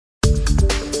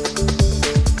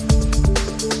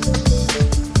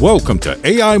Welcome to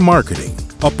AI Marketing,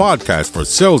 a podcast for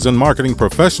sales and marketing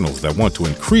professionals that want to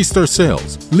increase their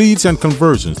sales, leads, and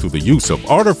conversions through the use of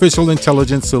artificial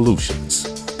intelligence solutions.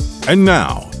 And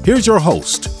now, here's your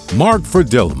host, Mark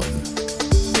Friedellman.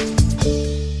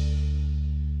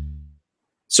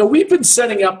 So we've been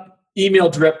setting up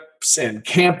email drips and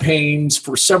campaigns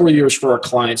for several years for our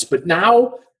clients, but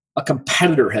now a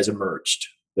competitor has emerged,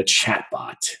 the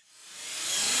chatbot.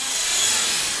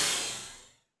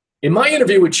 In my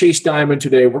interview with Chase Diamond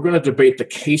today, we're going to debate the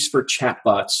case for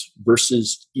chatbots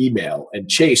versus email. And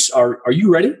Chase, are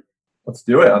you ready? Let's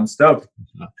do it. I'm stoked.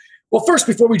 Well, first,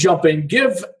 before we jump in,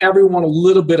 give everyone a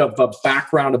little bit of a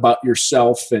background about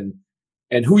yourself and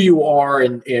who you are,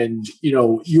 and you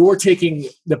know, you're taking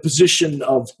the position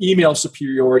of email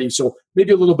superiority. So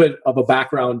maybe a little bit of a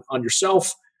background on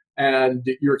yourself and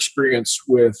your experience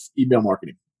with email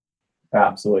marketing.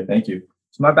 Absolutely. Thank you.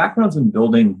 So my background's in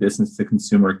building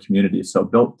business-to-consumer communities. So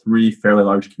built 3 fairly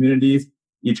large communities.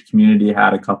 Each community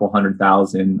had a couple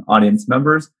 100,000 audience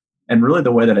members. And really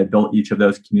the way that I built each of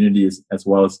those communities, as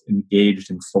well as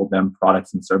engaged and sold them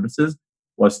products and services,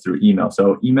 was through email.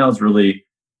 So email is really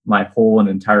my whole and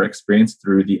entire experience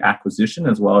through the acquisition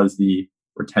as well as the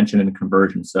retention and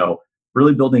conversion. So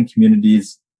really building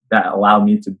communities that allow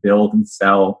me to build and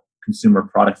sell consumer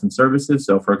products and services.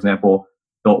 So for example,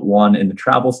 built one in the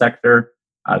travel sector,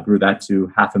 grew that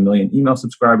to 500,000 email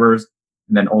subscribers,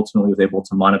 and then ultimately was able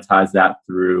to monetize that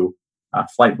through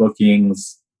flight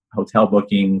bookings, hotel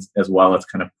bookings, as well as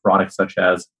kind of products such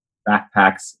as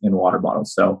backpacks and water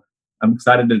bottles. So I'm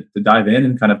excited to dive in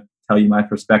and kind of tell you my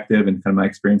perspective and kind of my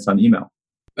experience on email.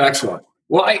 Excellent.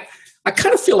 Well, I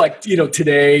kind of feel like, you know,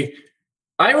 today,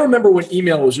 I remember when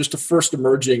email was just first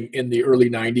emerging in the early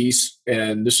 90s,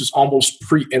 and this is almost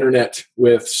pre-internet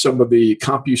with some of the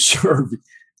CompuServe.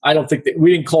 I don't think that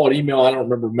we didn't call it email. I don't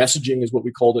remember. Messaging is what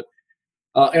we called it.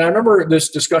 And I remember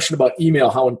this discussion about email,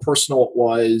 how impersonal it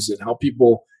was and how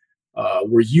people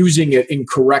were using it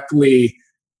incorrectly.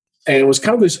 And it was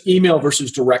kind of this email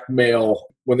versus direct mail.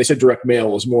 When they said direct mail,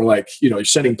 it was more like, you know, you're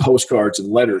sending postcards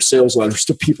and letters, sales letters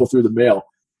to people through the mail.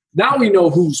 Now we know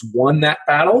who's won that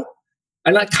battle.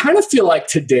 And I kind of feel like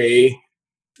today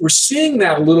we're seeing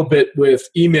that a little bit with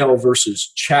email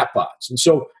versus chatbots. And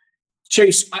so,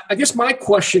 Chase, I guess my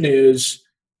question is,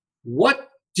 what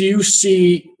do you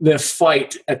see the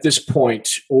fight at this point,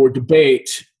 or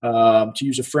debate, to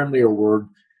use a friendlier word,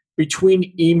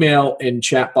 between email and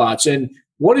chatbots? And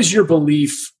what is your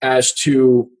belief as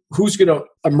to who's going to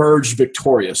emerge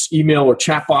victorious, email or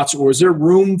chatbots? Or is there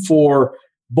room for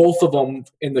both of them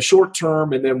in the short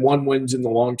term and then one wins in the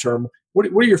long term? What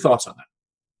are your thoughts on that?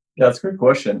 Yeah, that's a great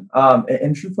question.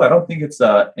 And truthfully, I don't think it's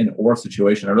an or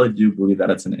situation. I really do believe that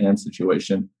it's an and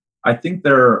situation. I think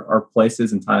there are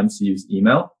places and times to use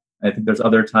email. I think there's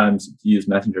other times to use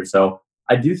Messenger. So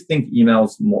I do think email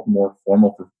is more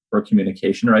formal for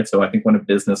communication, right? So I think when a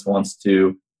business wants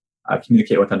to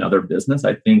communicate with another business,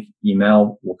 I think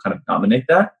email will kind of dominate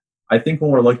that. I think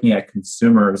when we're looking at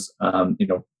consumers,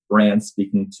 brands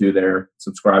speaking to their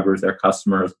subscribers, their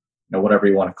customers, whatever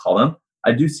you want to call them,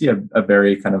 I do see a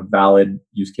very kind of valid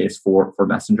use case for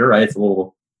Messenger, right? It's a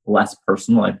little less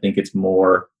personal. I think it's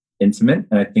more intimate.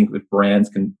 And I think if brands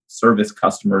can service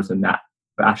customers in that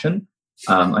fashion,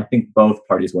 I think both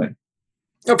parties win.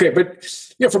 Okay, but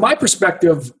from my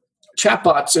perspective,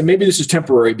 chatbots, and maybe this is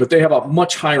temporary, but they have a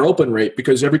much higher open rate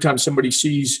because every time somebody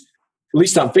sees, at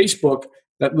least on Facebook,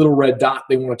 that little red dot,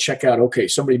 they want to check out, okay,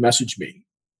 somebody messaged me.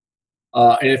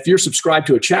 And if you're subscribed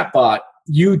to a chatbot,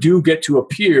 you do get to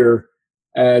appear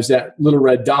as that little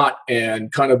red dot,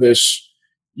 and kind of this,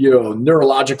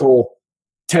 neurological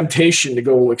temptation to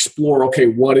go explore, okay,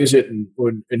 what is it and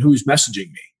who's messaging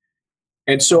me?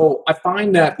 And so I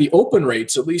find that the open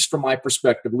rates, at least from my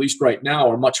perspective, at least right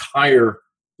now, are much higher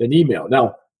than email.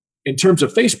 Now, in terms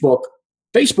of Facebook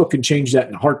can change that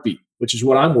in a heartbeat, which is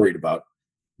what I'm worried about.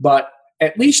 But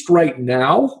at least right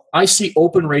now, I see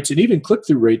open rates and even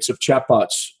click-through rates of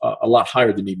chatbots a lot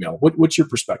higher than email. What's your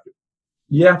perspective?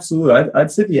 Yeah, absolutely. I'd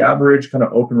say the average kind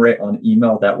of open rate on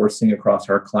email that we're seeing across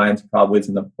our clients probably is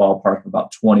in the ballpark of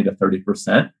about 20 to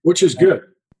 30%. Which is good.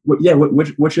 Yeah,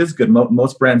 which is good.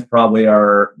 Most brands probably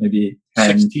are maybe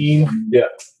 10, 16. Yeah.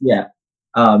 Yeah.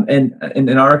 And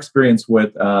in our experience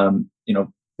with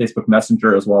Facebook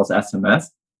Messenger as well as SMS,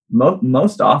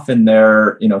 most often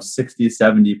they're 60,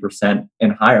 70%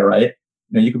 and higher, right?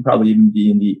 You could probably even be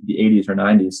in the 80s or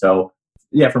 90s. So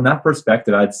yeah, from that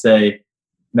perspective, I'd say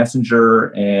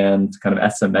Messenger and kind of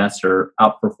SMS are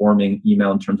outperforming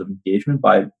email in terms of engagement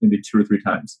by maybe 2 or 3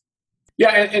 times. Yeah,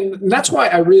 and that's why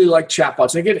I really like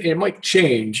chatbots. And again, it might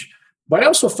change, but I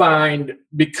also find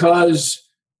because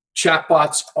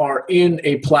chatbots are in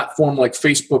a platform like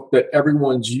Facebook that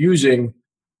everyone's using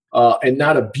and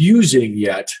not abusing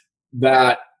yet,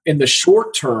 that in the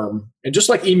short term, and just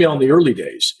like email in the early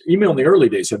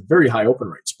days have very high open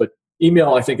rates, but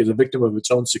email, I think, is a victim of its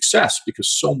own success because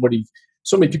so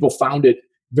many people found it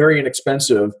very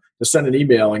inexpensive to send an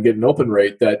email and get an open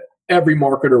rate that every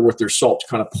marketer with their salt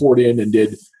kind of poured in and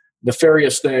did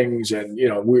nefarious things. And,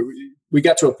 we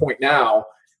got to a point now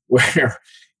where,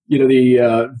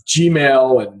 the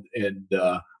Gmail and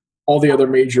all the other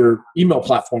major email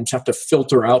platforms have to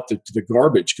filter out the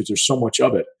garbage because there's so much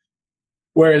of it.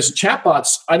 Whereas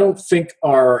chatbots, I don't think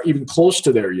are even close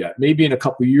to there yet. Maybe in a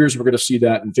couple of years, we're going to see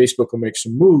that and Facebook will make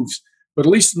some moves. But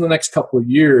at least in the next couple of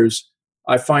years,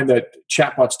 I find that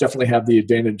chatbots definitely have the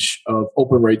advantage of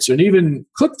open rates and even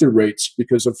click-through rates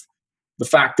because of the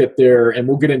fact that and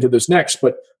we'll get into this next,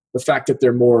 but the fact that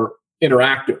they're more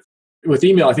interactive. With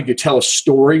email, I think you tell a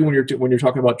story when you're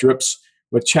talking about drips.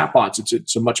 With chatbots,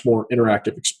 it's a much more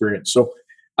interactive experience. So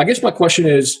I guess my question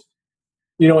is,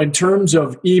 in terms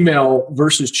of email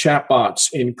versus chatbots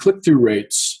in click-through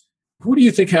rates, who do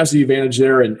you think has the advantage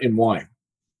there and why?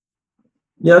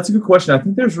 Yeah, that's a good question. I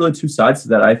think there's really two sides to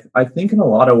that. I think in a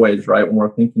lot of ways, right, when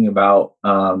we're thinking about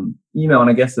email, and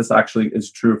I guess this actually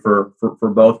is true for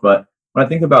both, but when I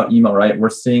think about email, right,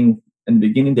 we're seeing in the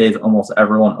beginning days almost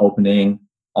everyone opening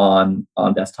on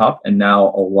desktop, and now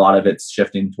a lot of it's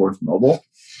shifting towards mobile.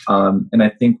 And I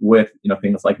think with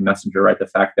things like Messenger, right, the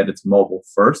fact that it's mobile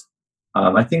first,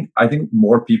 I think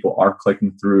more people are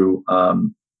clicking through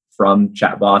from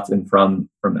chatbots and from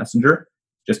Messenger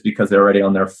just because they're already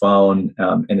on their phone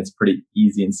and it's pretty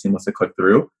easy and seamless to click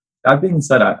through. That being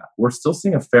said, we're still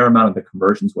seeing a fair amount of the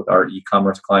conversions with our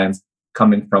e-commerce clients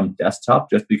coming from desktop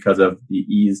just because of the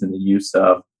ease and the use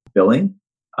of billing.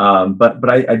 But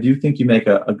I do think you make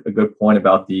a good point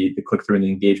about the click-through and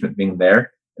the engagement being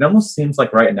there. It almost seems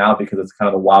like right now, because it's kind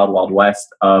of the wild, wild west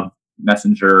of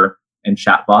Messenger and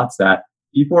chatbots, that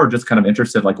people are just kind of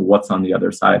interested, like what's on the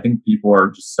other side. I think people are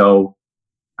just so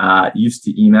used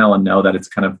to email and know that it's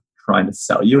kind of trying to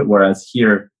sell you. Whereas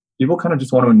here, people kind of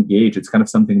just want to engage. It's kind of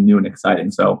something new and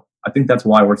exciting. So I think that's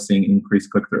why we're seeing increased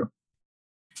click-through.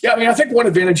 Yeah, I think one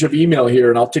advantage of email here,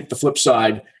 and I'll take the flip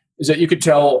side, is that you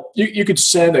could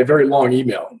send a very long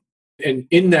email. And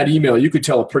in that email, you could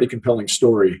tell a pretty compelling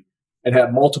story and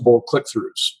have multiple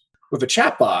click-throughs. With a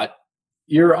chatbot,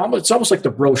 it's almost like the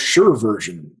brochure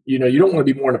version. You don't want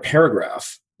to be more in a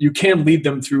paragraph. You can lead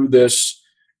them through this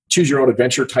choose your own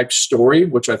adventure type story,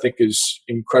 which I think is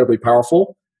incredibly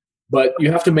powerful, but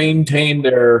you have to maintain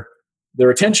their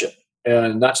attention.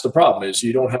 And that's the problem, is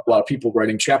you don't have a lot of people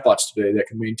writing chatbots today that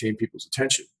can maintain people's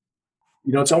attention.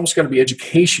 It's almost got to be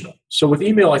educational. So with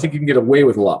email, I think you can get away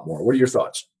with a lot more. What are your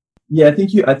thoughts? Yeah,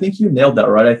 I think you nailed that,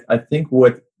 right? I think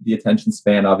with the attention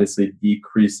span obviously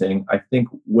decreasing, I think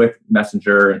with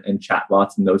Messenger and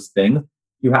chatbots and those things,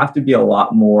 you have to be a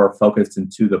lot more focused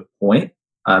and to the point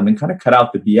and kind of cut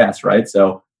out the BS, right?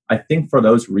 So I think for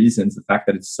those reasons, the fact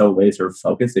that it's so laser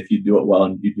focused, if you do it well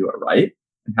and you do it right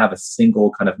and have a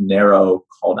single kind of narrow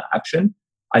call to action,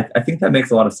 I think that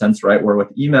makes a lot of sense, right? Where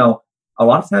with email, a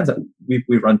lot of times we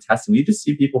run tests and we just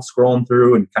see people scrolling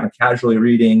through and kind of casually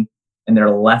reading, and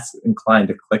they're less inclined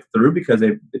to click through because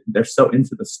they're so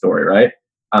into the story, right?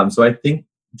 So I think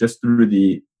just through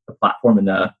the platform and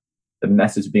the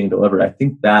message being delivered, I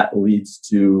think that leads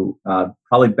to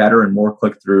probably better and more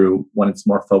click through when it's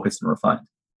more focused and refined.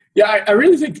 Yeah, I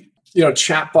really think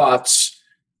chatbots,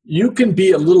 you can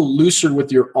be a little looser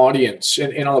with your audience,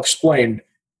 and I'll explain.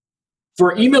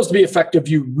 For emails to be effective,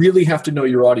 you really have to know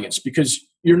your audience because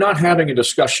you're not having a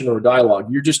discussion or a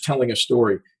dialogue. You're just telling a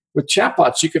story. With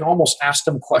chatbots, you can almost ask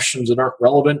them questions that aren't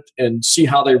relevant and see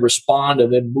how they respond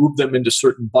and then move them into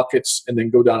certain buckets and then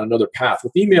go down another path.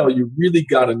 With email, you really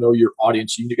got to know your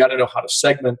audience. You got to know how to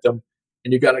segment them,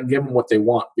 and you got to give them what they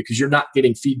want because you're not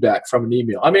getting feedback from an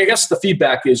email. I guess the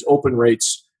feedback is open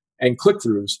rates and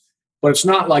click-throughs, but it's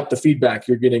not like the feedback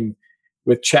you're getting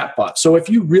with chatbots. So if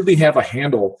you really have a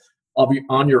handle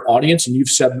on your audience and you've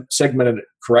segmented it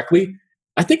correctly,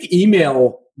 I think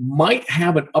email might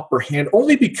have an upper hand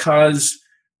only because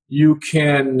you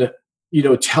can,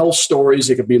 tell stories.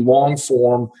 It could be long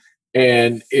form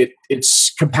and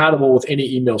it's compatible with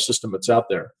any email system that's out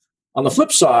there. On the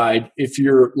flip side, if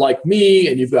you're like me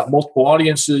and you've got multiple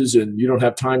audiences and you don't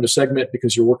have time to segment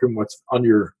because you're working on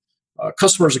your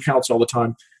customers' accounts all the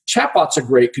time, chatbots are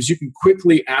great because you can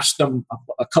quickly ask them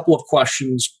a couple of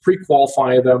questions,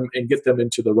 pre-qualify them, and get them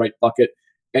into the right bucket.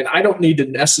 And I don't need to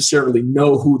necessarily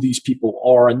know who these people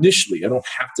are initially. I don't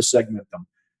have to segment them.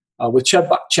 With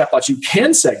chatbots, you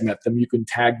can segment them. You can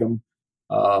tag them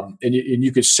And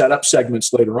you could set up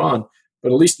segments later on.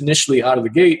 But at least initially out of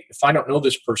the gate, if I don't know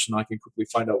this person, I can quickly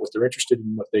find out what they're interested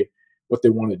in, what they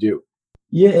want to do.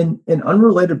 Yeah, and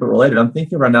unrelated but related, I'm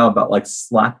thinking right now about like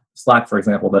Slack, for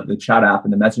example, the chat app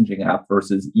and the messaging app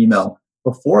versus email.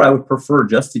 Before, I would prefer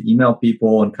just to email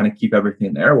people and kind of keep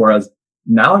everything there, whereas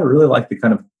now I really like the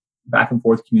kind of back and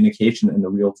forth communication and the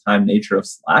real-time nature of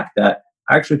Slack, that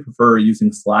I actually prefer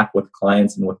using Slack with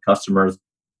clients and with customers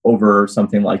over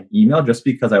something like email, just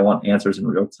because I want answers in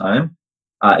real time.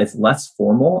 It's less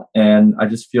formal, and I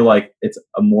just feel like it's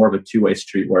a more of a two-way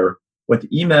street, where with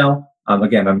email,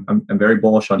 again, I'm very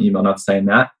bullish on email, not saying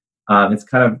that. It's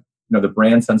kind of, the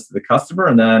brand sends to the customer,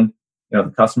 and then,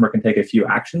 the customer can take a few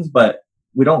actions, but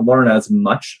we don't learn as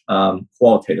much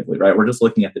qualitatively, right? We're just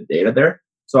looking at the data there.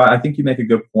 So I think you make a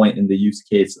good point in the use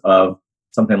case of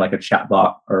something like a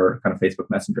chatbot or kind of Facebook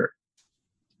Messenger.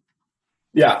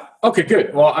 Yeah. Okay,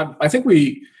 good. Well, I think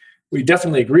we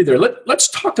definitely agree there. Let's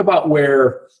talk about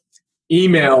where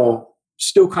email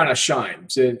still kind of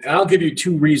shines. And I'll give you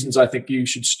 2 reasons I think you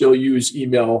should still use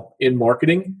email in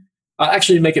marketing. I'll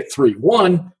actually make it 3.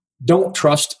 1, don't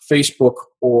trust Facebook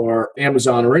or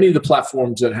Amazon or any of the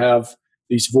platforms that have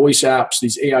these voice apps,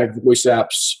 these AI voice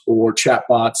apps or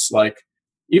chatbots, like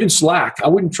even Slack. I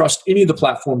wouldn't trust any of the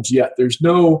platforms yet.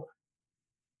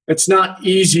 It's not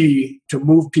easy to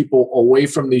move people away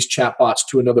from these chatbots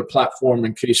to another platform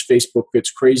in case Facebook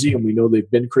gets crazy, and we know they've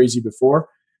been crazy before.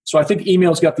 So I think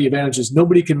email's got the advantages.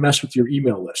 Nobody can mess with your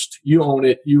email list. You own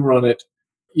it. You run it.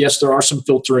 Yes, there are some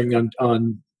filtering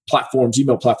on platforms,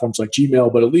 email platforms like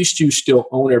Gmail, but at least you still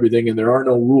own everything, and there are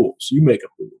no rules. You make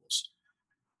up the rules.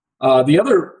 The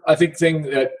other, I think, thing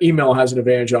that email has an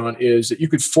advantage on is that you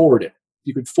could forward it.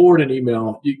 You could forward an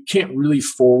email. You can't really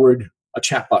forward a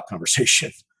chatbot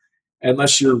conversation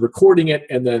unless you're recording it,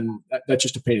 and then that's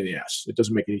just a pain in the ass. It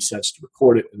doesn't make any sense to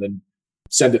record it and then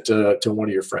send it to one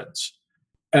of your friends.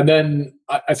 And then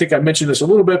I think I mentioned this a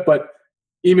little bit, but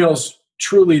email's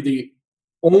truly the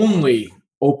only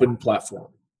open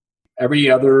platform. Every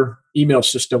other email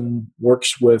system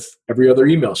works with every other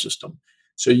email system.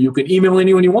 So you can email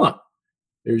anyone you want.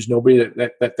 There's nobody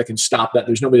that can stop that.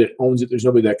 There's nobody that owns it. There's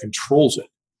nobody that controls it.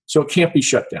 So it can't be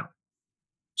shut down.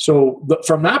 So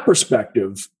from that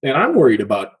perspective, and I'm worried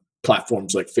about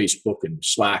platforms like Facebook and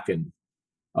Slack and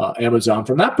Amazon.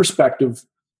 From that perspective,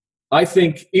 I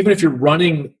think even if you're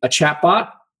running a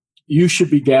chatbot, you should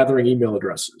be gathering email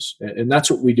addresses. And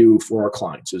that's what we do for our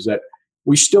clients, is that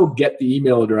we still get the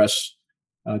email address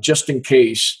just in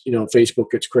case,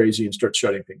 Facebook gets crazy and starts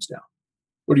shutting things down.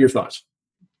 What are your thoughts?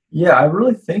 Yeah, I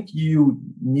really think you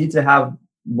need to have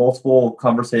multiple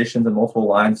conversations and multiple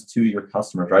lines to your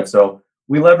customers, right? So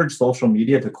we leverage social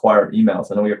media to acquire emails,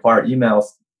 and then we acquire emails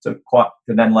to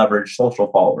then leverage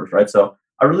social followers, right? So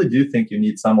I really do think you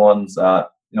need someone's, to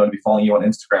be following you on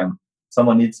Instagram.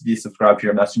 Someone needs to be subscribed to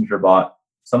your messenger bot.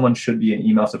 Someone should be an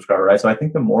email subscriber, right? So I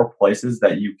think the more places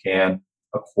that you can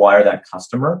acquire that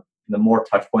customer, the more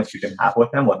touch points you can have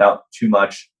with them without too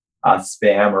much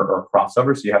spam or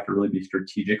crossover. So you have to really be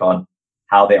strategic on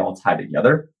how they all tie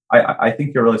together. I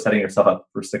think you're really setting yourself up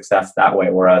for success that way.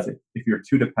 Whereas if you're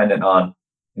too dependent on,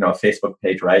 a Facebook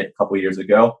page, right, a couple of years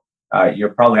ago, you're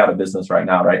probably out of business right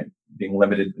now, right? Being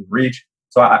limited in reach.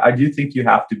 So I do think you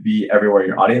have to be everywhere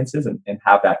your audience is and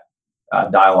have that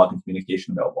dialogue and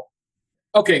communication available.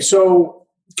 Okay, so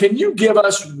can you give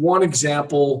us one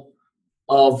example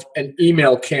of an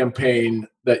email campaign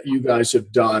that you guys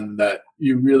have done that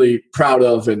you're really proud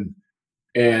of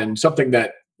and something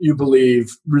that you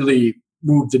believe really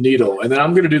moved the needle? And then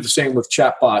I'm going to do the same with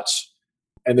chatbots,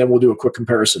 and then we'll do a quick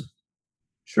comparison.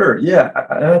 Sure. Yeah.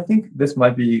 And I think this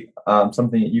might be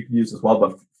something that you can use as well.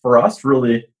 But for us,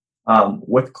 really,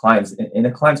 with clients, in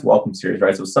a client's welcome series,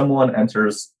 right? So someone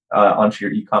enters onto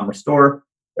your e-commerce store,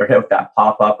 they're hit with that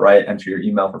pop-up, right? Enter your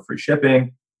email for free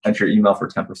shipping, enter your email for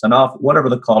 10% off, whatever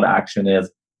the call to action is.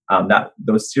 That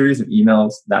those series of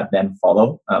emails that then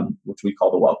follow, which we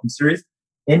call the welcome series.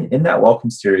 In that welcome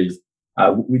series,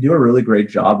 we do a really great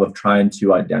job of trying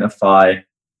to identify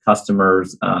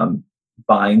customers'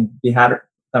 buying behavior,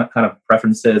 kind of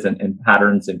preferences and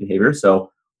patterns and behavior.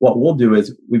 So what we'll do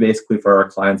is we basically, for our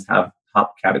clients, have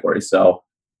top categories. So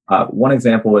one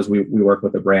example is we work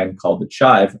with a brand called The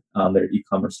Chive, their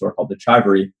e-commerce store called The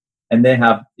Chivery, and they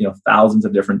have thousands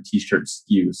of different t-shirt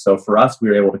SKUs. So for us, we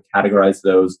were able to categorize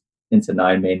those into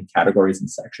 9 main categories and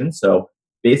sections. So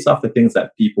based off the things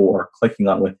that people are clicking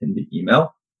on within the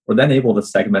email, we're then able to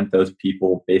segment those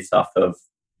people based off of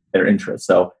their interests.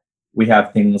 So we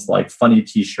have things like funny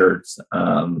t-shirts,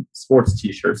 sports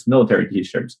t-shirts, military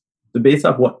t-shirts. So based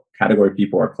off what category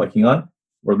people are clicking on,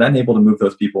 we're then able to move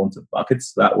those people into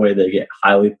buckets. So that way they get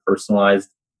highly personalized,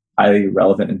 highly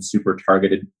relevant, and super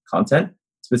targeted content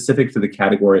specific to the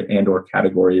category and or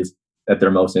categories that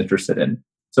they're most interested in.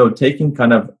 So taking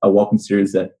kind of a welcome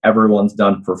series that everyone's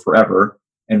done for forever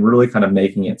and really kind of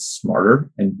making it smarter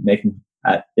and making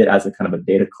it as a kind of a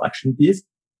data collection piece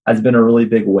has been a really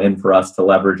big win for us to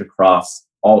leverage across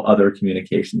all other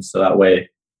communications. So that way,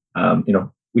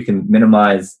 we can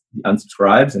minimize the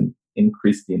unsubscribes and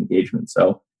increase the engagement.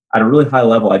 So at a really high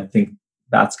level, I think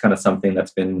that's kind of something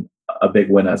that's been a big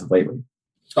win as of lately.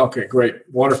 Okay, great.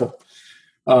 Wonderful.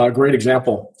 Great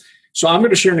example. So I'm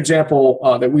going to share an example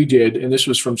that we did, and this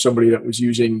was from somebody that was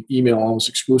using email almost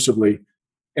exclusively.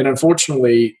 And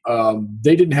unfortunately,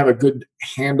 they didn't have a good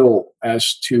handle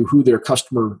as to who their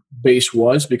customer base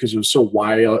was because it was so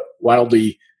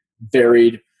wildly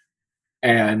varied.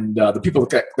 And the people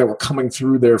that were coming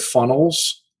through their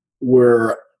funnels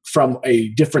were from a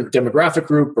different demographic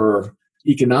group or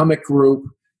economic group.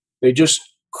 They just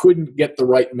couldn't get the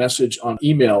right message on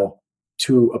email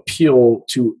to appeal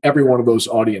to every one of those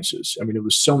audiences. I mean, it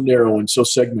was so narrow and so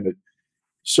segmented.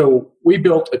 So we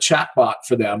built a chatbot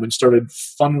for them and started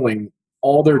funneling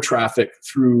all their traffic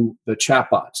through the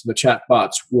chatbots. The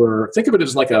chatbots were, think of it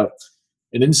as like an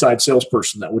inside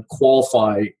salesperson that would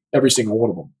qualify every single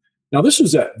one of them. Now, this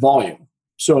was at volume.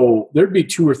 So there'd be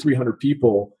 200 or 300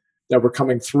 people that were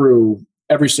coming through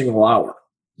every single hour.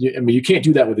 You can't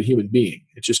do that with a human being.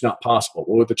 It's just not possible.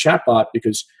 Well, with the chatbot,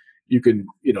 because you could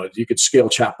scale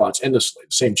chatbots endlessly.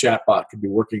 The same chatbot could be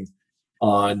working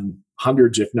on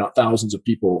hundreds, if not thousands of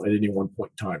people at any one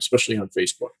point in time, especially on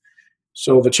Facebook.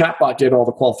 So the chatbot did all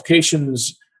the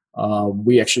qualifications.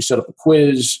 We actually set up a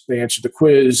quiz. They answered the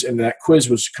quiz, and that quiz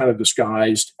was kind of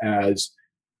disguised as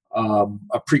a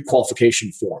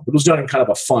pre-qualification form. But it was done in kind of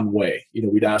a fun way.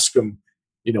 We'd ask them,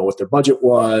 what their budget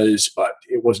was, but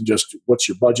it wasn't just what's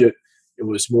your budget. It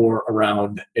was more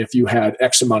around if you had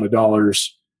X amount of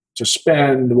dollars to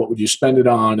spend, what would you spend it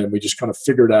on? And we just kind of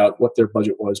figured out what their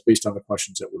budget was based on the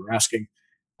questions that we were asking.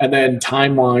 And then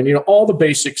timeline, all the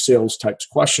basic sales types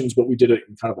questions, but we did it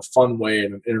in kind of a fun way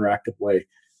and an interactive way.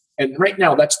 And right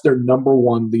now, that's their number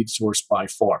one lead source by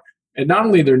far. And not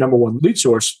only their number one lead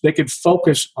source, they could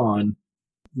focus on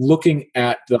looking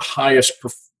at the highest,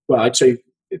 I'd say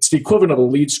it's the equivalent of a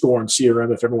lead score in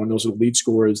CRM. If everyone knows what a lead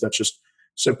score is, that's just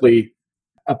simply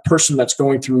a person that's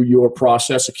going through your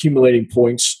process, accumulating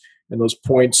points. And those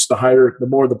points, the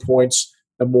more the points,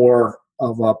 the more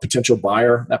of a potential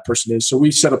buyer that person is. So we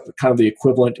set up kind of the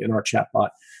equivalent in our chatbot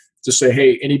to say,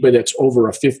 hey, anybody that's over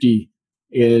a 50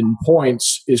 in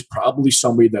points is probably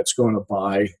somebody that's going to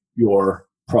buy your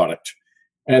product.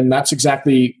 And that's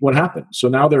exactly what happened. So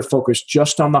now they're focused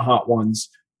just on the hot ones.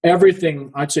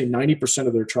 Everything, I'd say 90%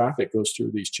 of their traffic goes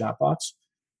through these chatbots.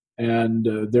 And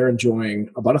they're enjoying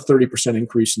about a 30%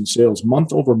 increase in sales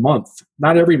month over month.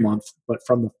 Not every month, but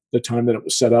from the time that it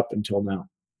was set up until now.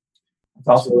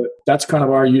 Awesome. So that's kind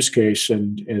of our use case.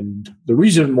 And the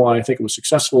reason why I think it was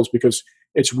successful is because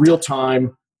it's real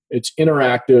time, it's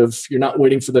interactive, you're not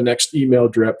waiting for the next email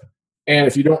drip. And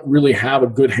if you don't really have a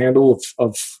good handle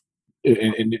of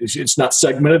and it's not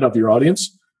segmented of your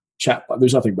audience, chatbot,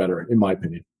 there's nothing better, in my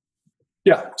opinion.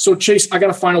 Yeah. So Chase, I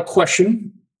got a final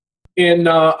question. In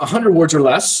 100 words or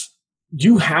less, do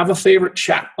you have a favorite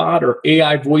chatbot or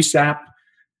AI voice app,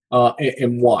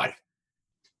 and why?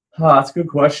 That's a good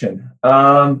question.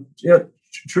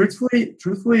 Truthfully,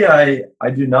 I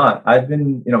do not. I've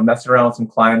been, messing around with some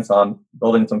clients on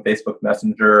building some Facebook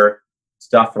Messenger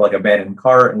stuff for like abandoned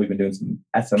cart, and we've been doing some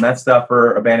SMS stuff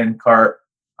for abandoned cart.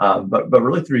 But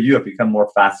really through you, I've become more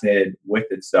fascinated with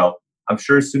it. So I'm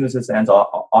sure as soon as this ends,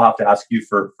 I'll have to ask you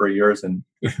for yours, and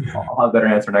I'll have a better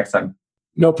answer next time.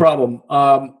 No problem.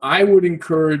 I would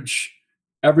encourage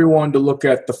everyone to look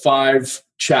at the 5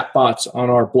 chatbots on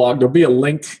our blog. There'll be a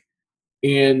link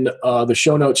in the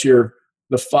show notes here.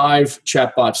 The 5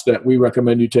 chatbots that we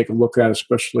recommend you take a look at,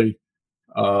 especially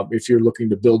if you're looking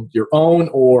to build your own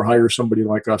or hire somebody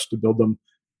like us to build them.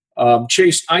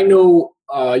 Chase, I know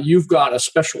you've got a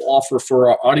special offer for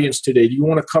our audience today. Do you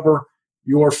want to cover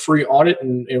your free audit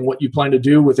and what you plan to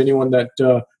do with anyone that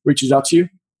reaches out to you?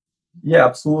 Yeah,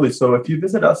 absolutely. So if you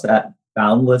visit us at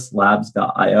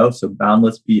boundlesslabs.io, so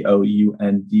boundless,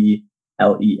 BOUNDLESS,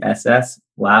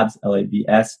 labs,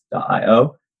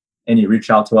 LABS.io, and you reach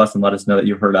out to us and let us know that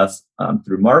you heard us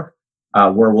through Mark,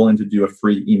 we're willing to do a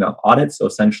free email audit. So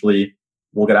essentially,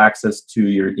 we'll get access to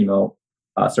your email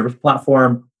service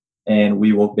platform, and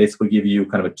we will basically give you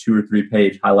kind of a 2 or 3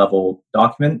 page high level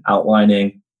document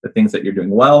outlining the things that you're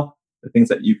doing well, the things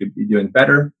that you could be doing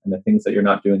better, and the things that you're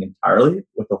not doing entirely,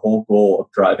 with the whole goal of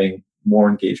driving more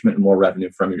engagement and more revenue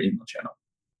from your email channel.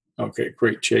 Okay,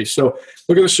 great, Chase. So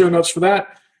look at the show notes for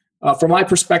that. From my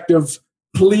perspective,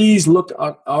 please look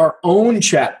at our own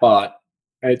chatbot.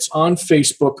 It's on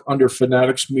Facebook under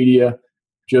Fanatics Media.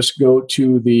 Just go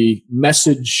to the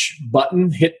message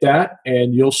button, hit that,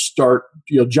 and you'll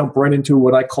jump right into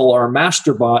what I call our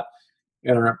master bot.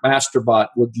 And our master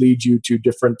bot would lead you to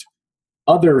different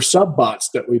other sub-bots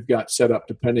that we've got set up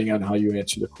depending on how you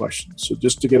answer the questions. So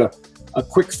just to get a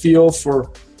quick feel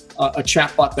for a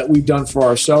chatbot that we've done for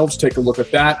ourselves, take a look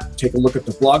at that. Take a look at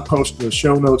the blog post and the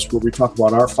show notes where we talk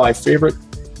about our 5 favorite.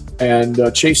 And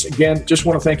Chase, again, just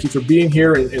want to thank you for being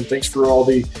here, and thanks for all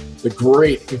the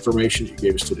great information you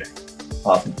gave us today.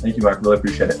 Awesome. Thank you, Mark. Really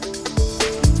appreciate it.